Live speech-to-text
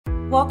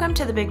Welcome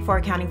to the Big Four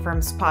Accounting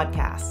Firms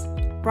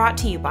podcast, brought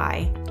to you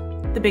by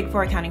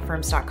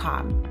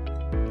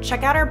thebigfouraccountingfirms.com.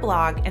 Check out our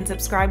blog and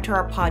subscribe to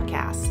our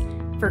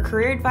podcast for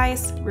career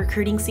advice,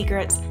 recruiting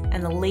secrets,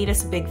 and the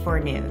latest Big Four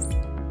news.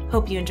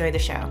 Hope you enjoy the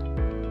show.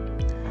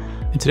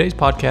 In today's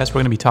podcast,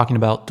 we're going to be talking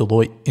about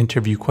Deloitte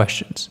interview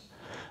questions.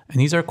 And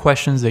these are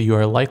questions that you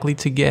are likely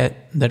to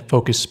get that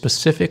focus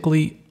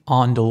specifically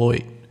on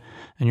Deloitte.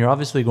 And you're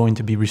obviously going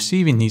to be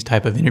receiving these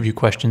type of interview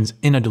questions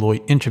in a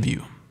Deloitte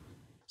interview.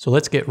 So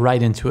let's get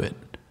right into it.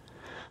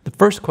 The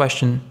first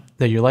question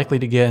that you're likely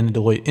to get in a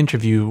Deloitte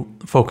interview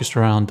focused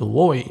around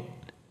Deloitte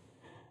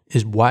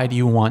is, why do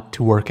you want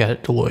to work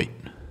at Deloitte?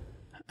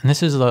 And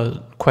this is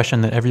a question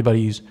that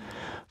everybody's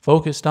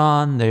focused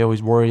on, they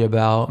always worry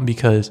about,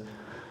 because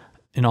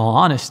in all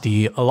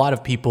honesty, a lot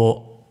of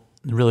people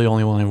really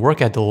only want to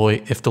work at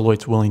Deloitte if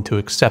Deloitte's willing to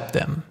accept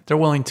them. They're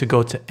willing to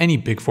go to any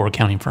Big Four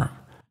accounting firm.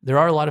 There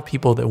are a lot of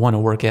people that want to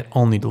work at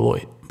only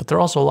Deloitte, but there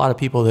are also a lot of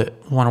people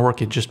that want to work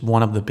at just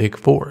one of the Big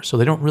Four. So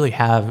they don't really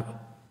have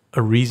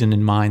a reason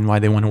in mind why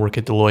they want to work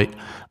at Deloitte,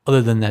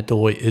 other than that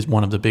Deloitte is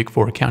one of the Big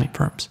Four accounting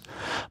firms.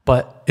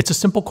 But it's a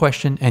simple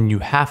question, and you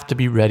have to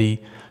be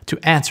ready to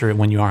answer it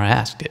when you are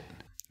asked it.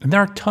 And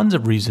there are tons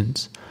of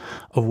reasons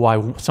of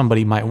why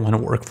somebody might want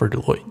to work for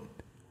Deloitte.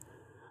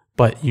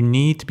 But you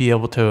need to be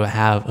able to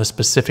have a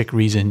specific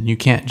reason. You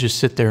can't just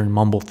sit there and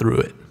mumble through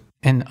it.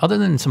 And other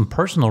than some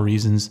personal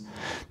reasons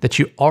that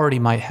you already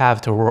might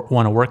have to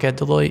want to work at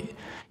Deloitte,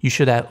 you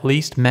should at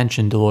least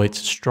mention Deloitte's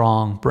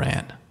strong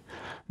brand.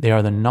 They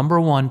are the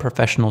 #1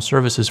 professional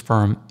services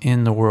firm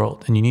in the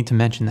world, and you need to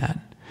mention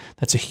that.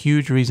 That's a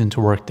huge reason to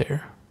work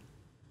there.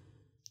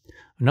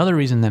 Another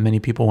reason that many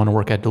people want to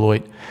work at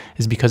Deloitte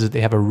is because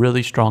they have a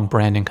really strong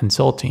brand in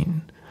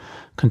consulting.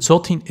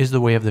 Consulting is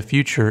the way of the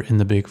future in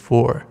the Big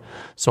Four.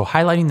 So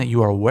highlighting that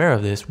you are aware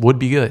of this would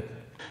be good.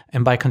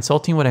 And by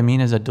consulting, what I mean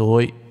is that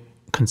Deloitte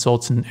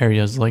consults in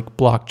areas like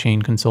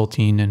blockchain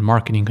consulting and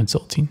marketing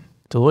consulting.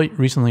 Deloitte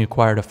recently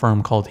acquired a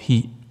firm called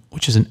Heat,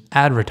 which is an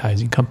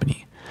advertising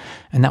company.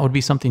 And that would be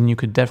something you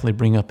could definitely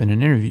bring up in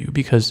an interview,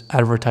 because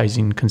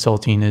advertising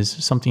consulting is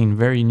something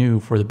very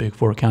new for the Big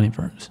Four accounting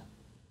firms.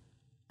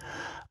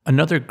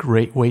 Another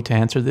great way to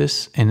answer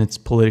this, and it's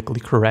politically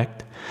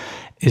correct,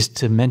 is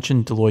to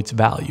mention Deloitte's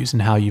values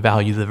and how you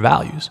value their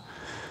values.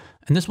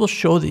 And this will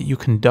show that you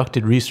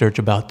conducted research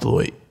about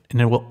Deloitte, and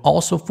it will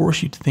also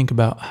force you to think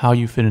about how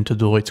you fit into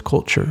Deloitte's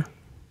culture.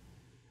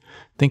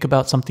 Think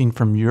about something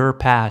from your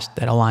past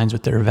that aligns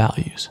with their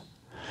values.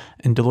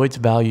 And Deloitte's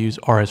values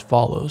are as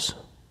follows: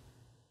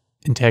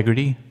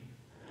 integrity,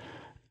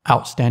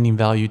 outstanding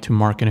value to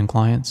market and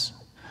clients,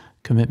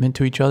 commitment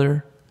to each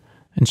other,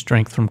 and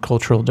strength from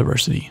cultural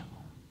diversity.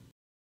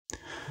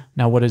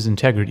 Now, what is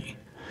integrity?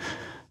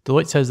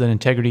 Deloitte says that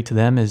integrity to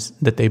them is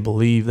that they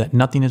believe that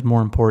nothing is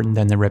more important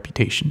than their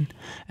reputation,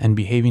 and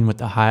behaving with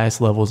the highest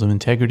levels of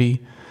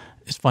integrity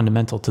is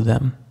fundamental to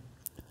them.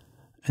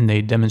 And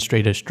they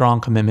demonstrate a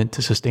strong commitment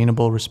to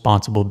sustainable,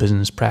 responsible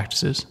business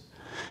practices.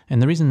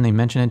 And the reason they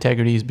mention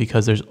integrity is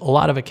because there's a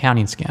lot of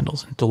accounting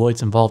scandals, and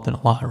Deloitte's involved in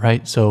a lot,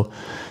 right? So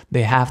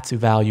they have to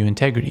value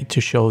integrity to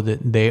show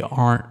that they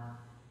aren't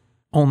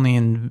only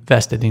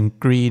invested in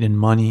greed and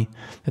money,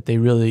 that they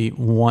really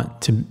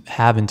want to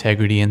have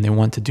integrity and they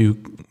want to do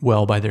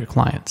well by their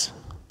clients.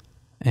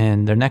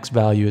 And their next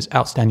value is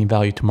outstanding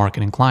value to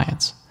market and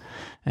clients.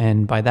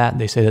 And by that,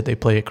 they say that they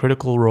play a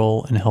critical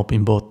role in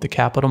helping both the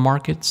capital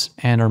markets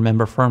and our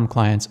member firm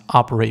clients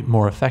operate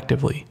more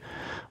effectively.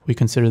 We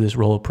consider this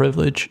role a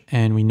privilege,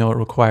 and we know it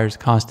requires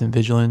constant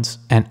vigilance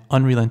and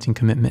unrelenting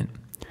commitment.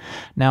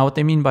 Now, what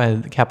they mean by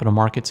the capital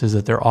markets is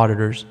that they're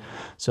auditors.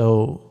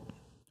 So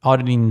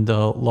auditing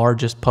the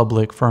largest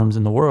public firms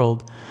in the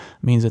world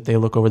means that they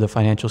look over the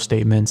financial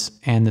statements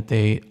and that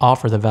they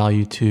offer the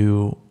value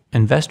to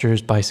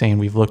investors by saying,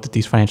 we've looked at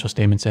these financial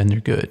statements and they're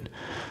good.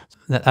 So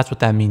that's what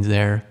that means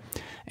there.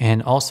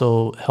 And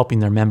also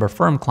helping their member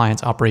firm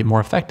clients operate more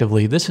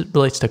effectively. This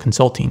relates to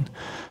consulting.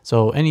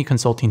 So any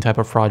consulting type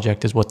of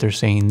project is what they're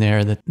saying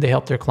there, that they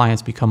help their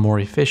clients become more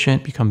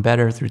efficient, become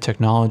better through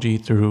technology,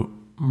 through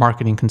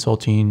marketing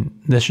consulting.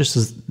 That's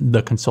just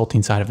the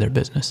consulting side of their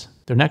business.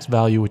 Their next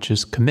value, which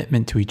is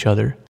commitment to each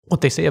other.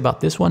 What they say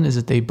about this one is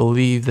that they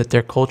believe that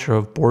their culture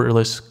of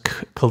borderless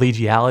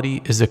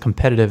collegiality is a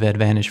competitive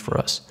advantage for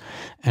us,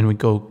 and we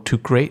go to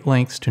great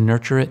lengths to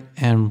nurture it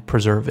and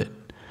preserve it.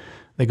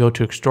 They go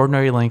to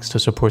extraordinary lengths to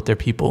support their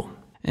people.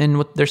 And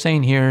what they're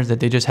saying here is that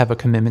they just have a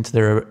commitment to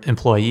their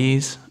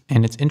employees.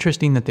 And it's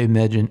interesting that they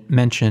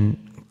mention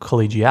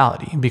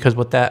collegiality, because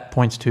what that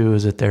points to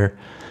is that they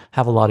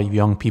have a lot of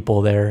young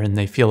people there and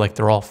they feel like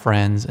they're all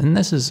friends. And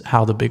this is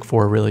how the Big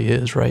Four really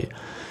is, right?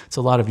 It's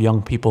a lot of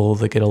young people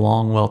that get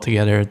along well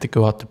together, that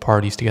go out to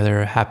parties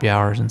together, happy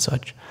hours and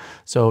such.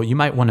 So you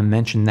might want to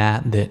mention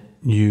that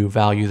you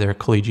value their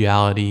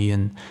collegiality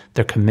and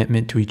their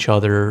commitment to each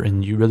other,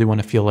 and you really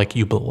want to feel like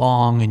you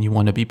belong and you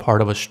want to be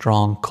part of a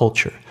strong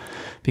culture.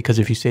 Because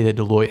if you say that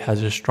Deloitte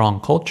has a strong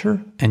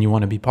culture and you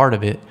want to be part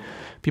of it,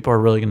 people are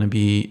really going to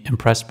be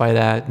impressed by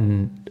that,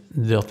 and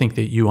they'll think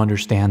that you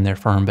understand their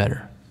firm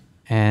better.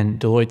 And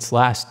Deloitte's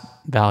last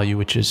value,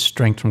 which is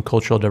strength from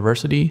cultural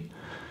diversity,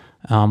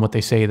 what they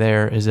say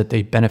there is that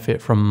they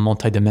benefit from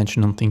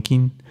multidimensional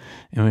thinking.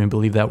 And we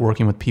believe that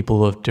working with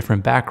people of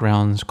different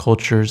backgrounds,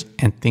 cultures,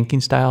 and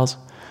thinking styles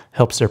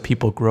helps their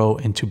people grow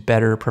into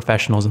better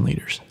professionals and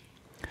leaders.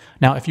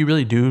 Now, if you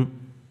really do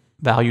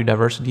value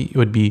diversity, it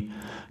would be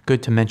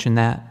good to mention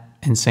that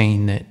and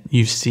saying that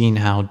you've seen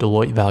how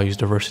Deloitte values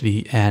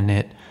diversity and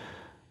it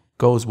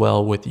goes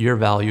well with your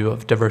value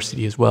of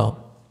diversity as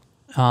well.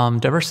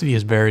 Diversity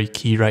is very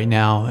key right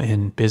now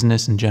in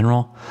business in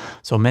general.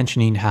 So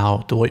mentioning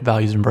how Deloitte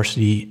values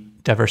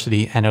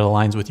diversity and it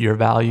aligns with your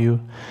value,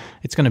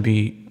 it's going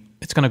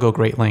to go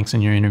great lengths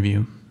in your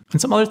interview.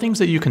 And some other things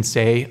that you can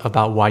say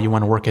about why you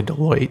want to work at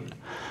Deloitte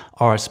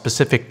are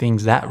specific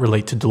things that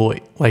relate to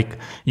Deloitte. Like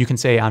you can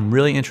say, I'm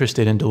really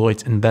interested in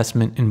Deloitte's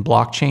investment in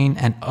blockchain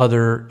and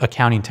other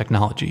accounting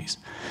technologies.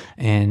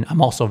 And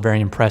I'm also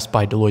very impressed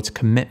by Deloitte's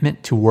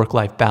commitment to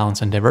work-life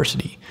balance and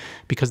diversity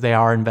because they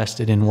are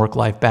invested in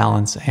work-life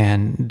balance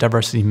and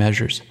diversity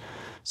measures.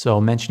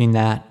 So mentioning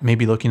that,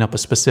 maybe looking up a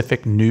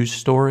specific news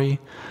story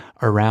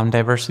around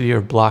diversity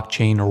or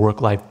blockchain or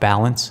work-life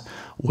balance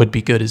would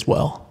be good as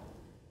well.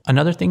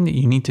 Another thing that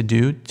you need to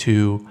do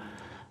to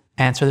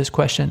answer this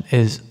question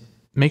is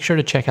make sure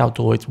to check out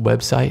Deloitte's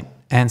website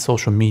and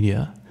social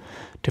media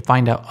to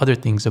find out other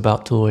things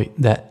about Deloitte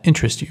that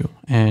interest you.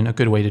 And a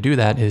good way to do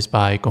that is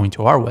by going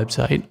to our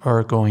website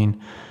or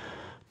going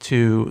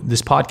to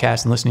this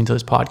podcast and listening to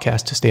this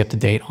podcast to stay up to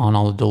date on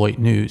all the Deloitte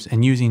news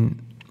and using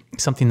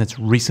something that's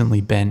recently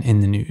been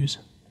in the news.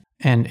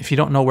 And if you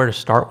don't know where to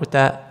start with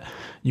that,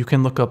 you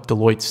can look up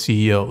Deloitte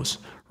CEOs,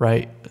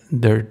 right?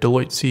 Their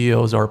Deloitte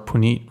CEOs are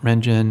Puneet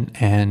Renjan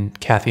and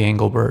Kathy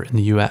Engelbert in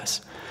the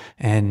US.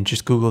 And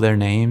just Google their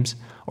names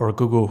or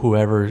Google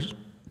whoever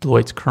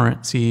Deloitte's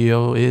current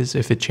CEO is.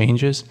 If it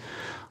changes,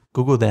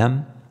 Google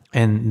them.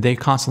 And they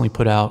constantly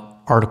put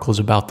out articles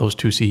about those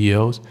two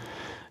CEOs.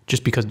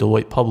 Just because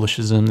Deloitte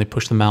publishes them, they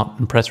push them out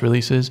in press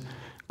releases.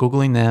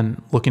 Googling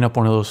them, looking up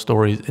one of those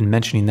stories and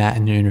mentioning that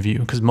in your interview.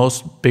 Because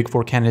most Big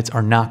Four candidates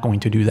are not going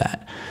to do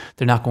that.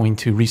 They're not going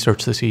to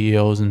research the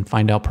CEOs and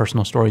find out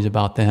personal stories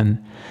about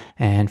them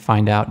and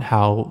find out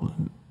how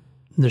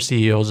their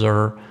CEOs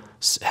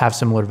have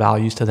similar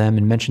values to them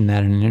and mention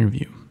that in an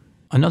interview.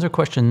 Another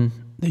question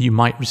that you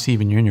might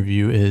receive in your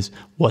interview is,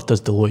 what does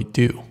Deloitte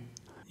do?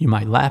 You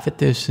might laugh at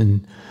this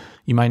and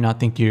you might not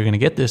think you're going to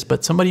get this,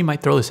 but somebody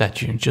might throw this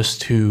at you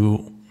just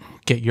to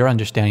get your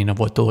understanding of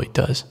what Deloitte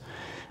does.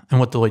 And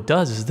what Deloitte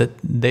does is that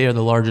they are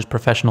the largest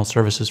professional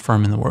services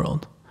firm in the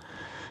world.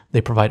 They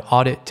provide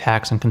audit,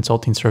 tax, and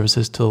consulting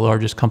services to the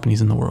largest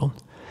companies in the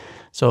world.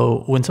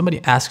 So when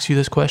somebody asks you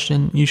this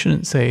question, you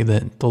shouldn't say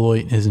that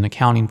Deloitte is an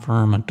accounting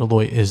firm and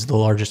Deloitte is the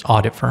largest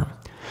audit firm.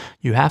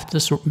 You have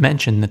to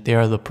mention that they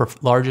are the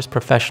largest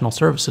professional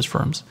services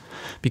firms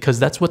because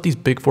that's what these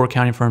Big Four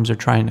accounting firms are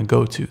trying to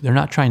go to. They're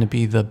not trying to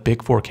be the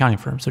Big Four accounting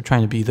firms. They're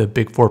trying to be the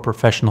Big Four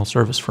professional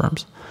service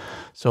firms.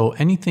 So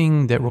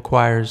anything that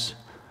requires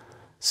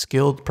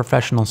skilled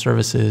professional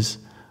services,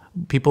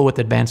 people with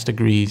advanced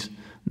degrees,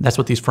 that's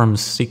what these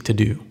firms seek to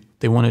do.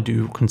 They want to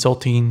do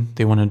consulting,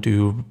 they want to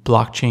do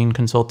blockchain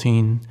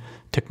consulting,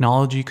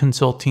 technology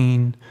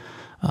consulting,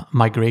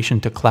 migration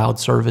to cloud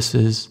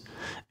services,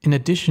 in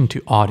addition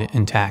to audit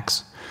and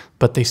tax.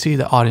 But they see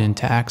that audit and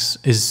tax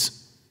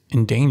is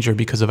in danger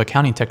because of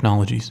accounting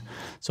technologies.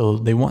 So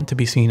they want to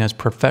be seen as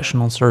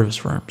professional service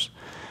firms,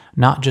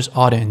 not just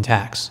audit and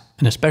tax.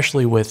 And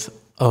especially with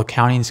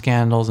accounting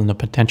scandals and the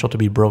potential to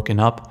be broken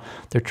up,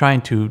 they're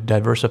trying to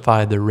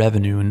diversify their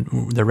revenue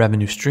and their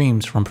revenue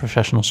streams from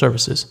professional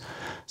services.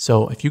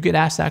 So if you get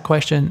asked that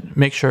question,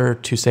 make sure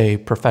to say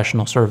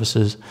professional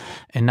services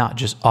and not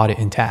just audit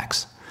and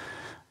tax.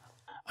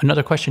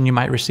 Another question you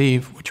might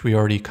receive, which we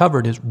already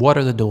covered, is what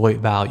are the Deloitte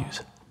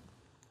values?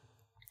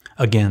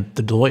 Again,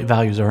 the Deloitte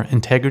values are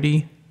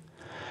integrity,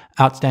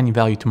 outstanding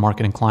value to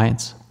market and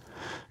clients,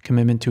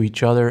 commitment to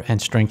each other,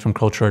 and strength from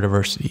cultural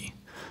diversity.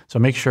 So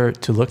make sure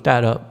to look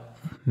that up,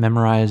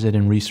 memorize it,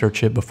 and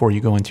research it before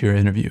you go into your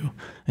interview,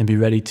 and be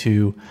ready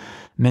to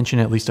mention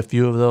at least a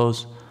few of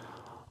those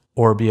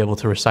or be able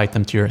to recite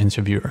them to your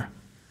interviewer.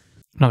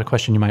 Another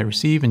question you might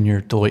receive in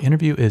your Deloitte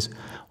interview is,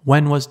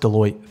 when was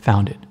Deloitte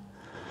founded?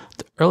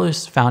 The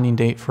earliest founding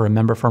date for a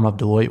member firm of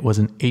Deloitte was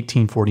in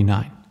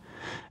 1849,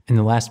 and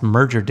the last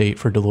merger date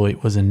for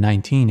Deloitte was in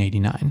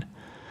 1989.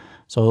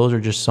 So those are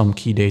just some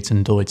key dates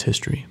in Deloitte's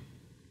history.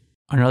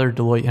 Another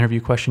Deloitte interview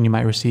question you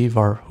might receive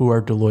are, who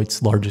are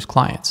Deloitte's largest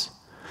clients?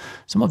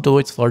 Some of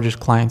Deloitte's largest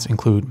clients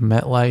include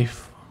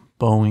MetLife,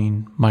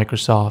 Boeing,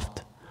 Microsoft,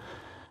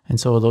 and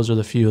so those are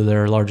the few of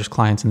their largest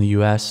clients in the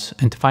US.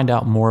 And to find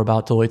out more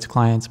about Deloitte's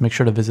clients, make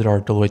sure to visit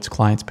our Deloitte's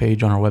clients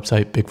page on our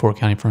website,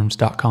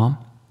 big4accountingfirms.com.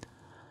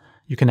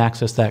 You can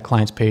access that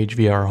clients page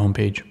via our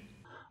homepage.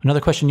 Another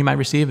question you might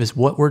receive is,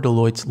 what were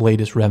Deloitte's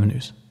latest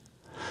revenues?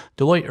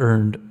 Deloitte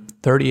earned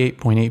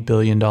 $38.8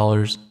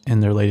 billion in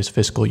their latest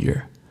fiscal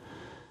year.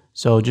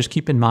 So just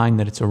keep in mind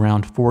that it's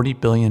around $40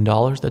 billion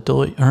that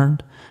Deloitte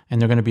earned,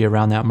 and they're going to be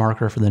around that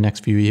marker for the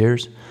next few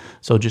years.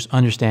 So just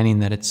understanding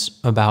that it's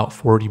about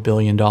 $40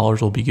 billion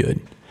will be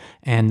good.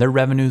 And their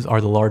revenues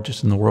are the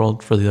largest in the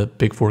world for the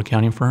Big Four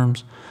accounting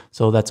firms.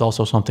 So that's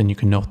also something you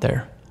can note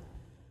there.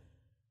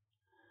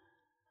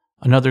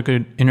 Another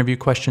good interview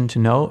question to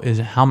know is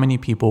how many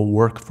people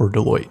work for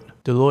Deloitte.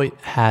 Deloitte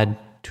had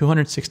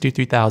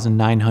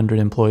 263,900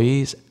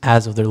 employees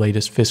as of their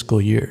latest fiscal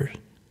year.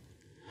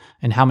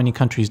 And how many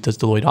countries does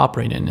Deloitte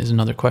operate in is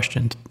another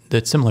question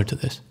that's similar to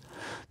this.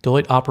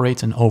 Deloitte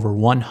operates in over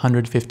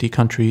 150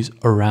 countries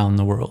around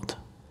the world.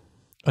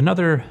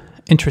 Another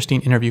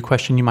interesting interview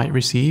question you might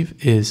receive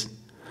is,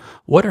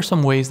 what are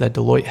some ways that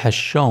Deloitte has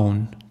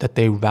shown that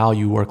they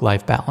value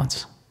work-life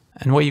balance?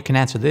 And what you can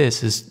answer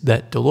this is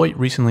that Deloitte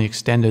recently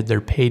extended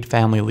their paid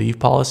family leave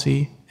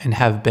policy and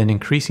have been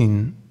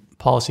increasing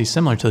policies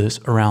similar to this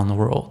around the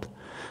world.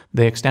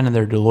 They extended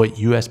their Deloitte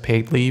US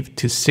paid leave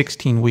to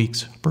 16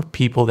 weeks for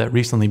people that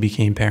recently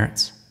became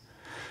parents.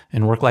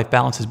 And work-life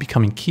balance is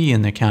becoming key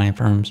in the accounting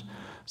firms.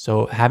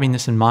 So having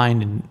this in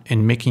mind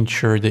and making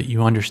sure that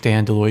you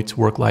understand Deloitte's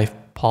work-life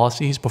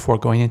policies before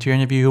going into your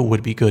interview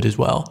would be good as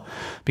well,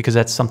 because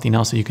that's something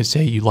else that you could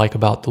say you like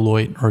about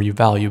Deloitte or you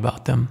value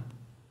about them.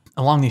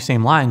 Along these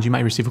same lines, you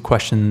might receive a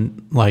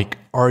question like,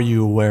 are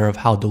you aware of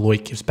how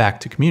Deloitte gives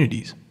back to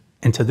communities?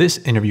 And to this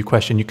interview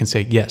question, you can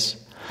say, yes.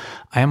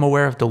 I am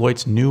aware of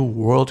Deloitte's new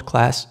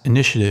world-class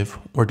initiative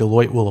where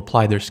Deloitte will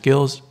apply their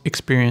skills,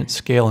 experience,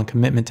 scale, and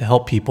commitment to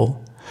help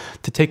people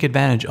to take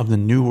advantage of the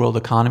new world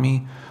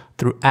economy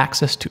through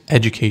access to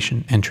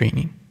education and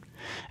training.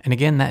 And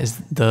again, that is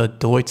the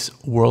Deloitte's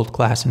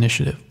world-class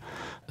initiative.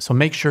 So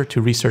make sure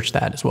to research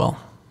that as well.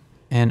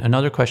 And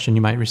another question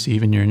you might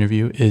receive in your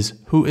interview is,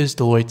 who is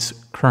Deloitte's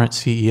current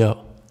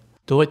CEO?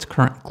 Deloitte's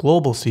current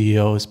global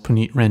CEO is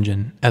Puneet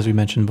Ranjan, as we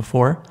mentioned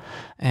before,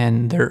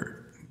 and their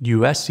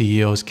US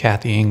CEO is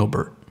Kathy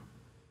Engelbert.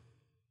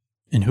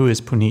 And who is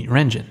Puneet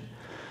Ranjan?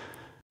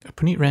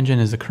 Puneet Ranjan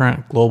is the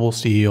current global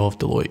CEO of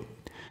Deloitte,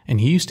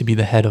 and he used to be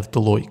the head of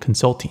Deloitte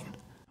Consulting.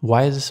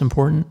 Why is this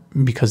important?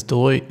 Because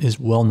Deloitte is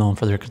well known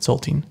for their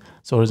consulting.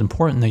 So it is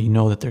important that you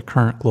know that their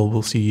current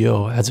global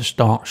CEO has a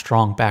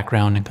strong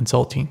background in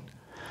consulting.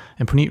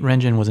 And Puneet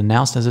Ranjan was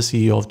announced as the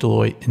CEO of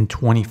Deloitte in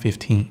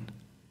 2015.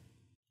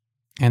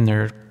 And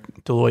their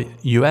Deloitte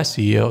US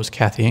CEO is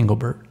Kathy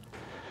Engelbert.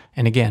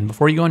 And again,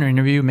 before you go on your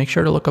interview, make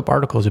sure to look up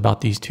articles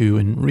about these two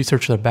and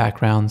research their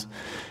backgrounds.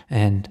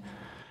 And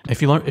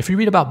if you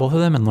read about both of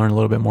them and learn a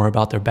little bit more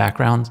about their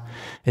backgrounds,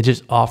 it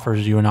just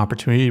offers you an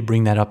opportunity to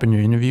bring that up in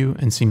your interview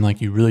and seem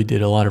like you really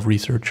did a lot of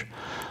research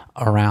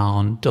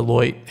around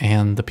Deloitte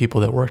and the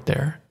people that work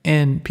there.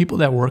 And people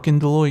that work in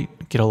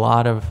Deloitte get a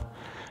lot of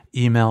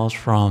emails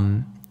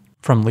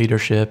from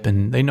leadership,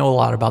 and they know a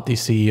lot about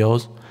these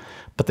CEOs,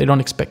 but they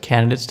don't expect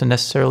candidates to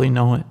necessarily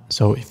know it.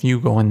 So if you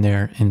go in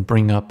there and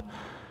bring up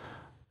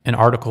an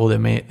article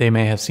that they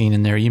may have seen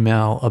in their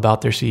email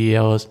about their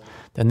CEOs,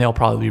 then they'll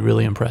probably be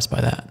really impressed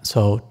by that.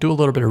 So do a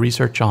little bit of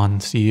research on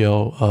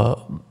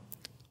CEO,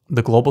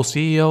 the global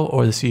CEO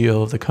or the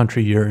CEO of the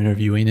country you're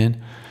interviewing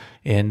in,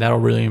 and that'll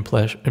really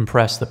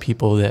impress the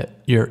people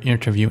that you're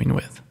interviewing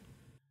with.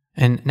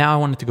 And now I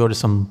wanted to go to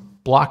some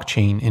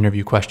blockchain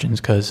interview questions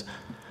because,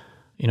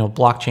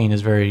 blockchain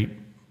is very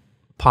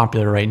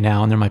popular right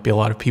now, and there might be a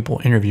lot of people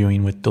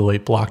interviewing with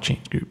Deloitte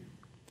Blockchain Group.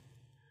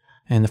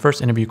 And the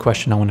first interview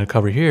question I want to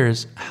cover here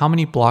is, how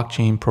many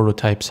blockchain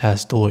prototypes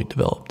has Deloitte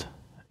developed?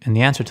 And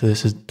the answer to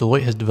this is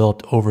Deloitte has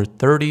developed over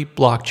 30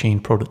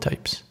 blockchain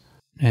prototypes.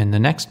 And the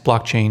next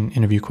blockchain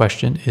interview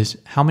question is,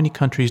 how many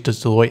countries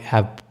does Deloitte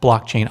have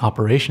blockchain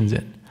operations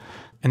in?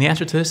 And the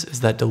answer to this is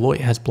that Deloitte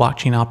has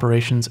blockchain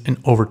operations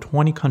in over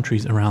 20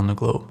 countries around the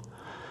globe.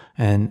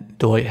 And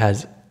Deloitte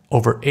has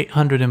over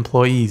 800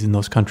 employees in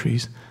those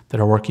countries that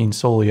are working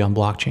solely on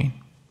blockchain.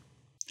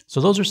 So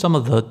those are some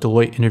of the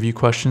Deloitte interview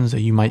questions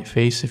that you might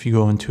face if you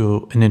go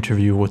into an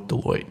interview with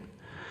Deloitte.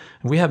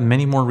 And we have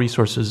many more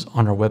resources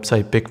on our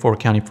website,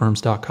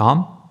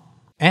 big4accountingfirms.com.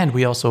 And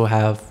we also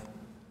have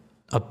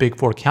a Big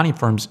Four accounting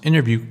firms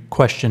interview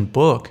question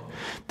book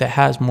that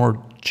has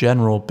more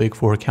general Big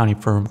Four accounting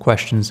firm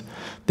questions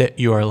that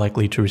you are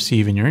likely to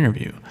receive in your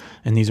interview.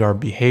 And these are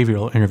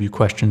behavioral interview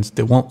questions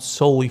that won't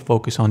solely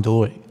focus on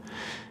Deloitte,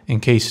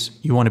 in case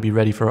you want to be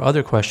ready for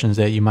other questions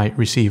that you might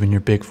receive in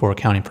your Big Four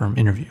accounting firm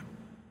interview.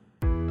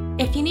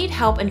 If you need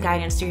help and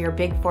guidance through your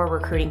Big Four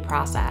recruiting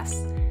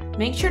process,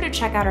 make sure to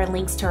check out our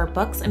links to our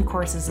books and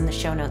courses in the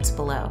show notes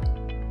below.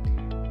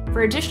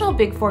 For additional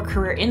Big Four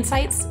career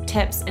insights,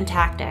 tips, and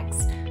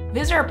tactics,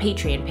 visit our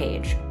Patreon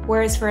page,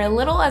 whereas for as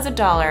little as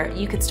 $1,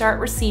 you could start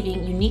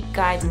receiving unique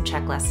guides and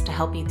checklists to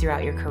help you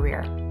throughout your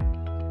career.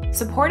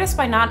 Support us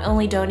by not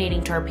only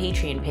donating to our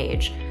Patreon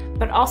page,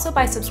 but also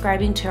by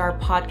subscribing to our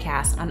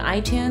podcast on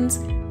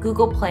iTunes,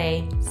 Google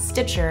Play,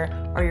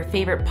 Stitcher, or your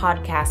favorite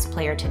podcast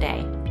player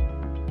today.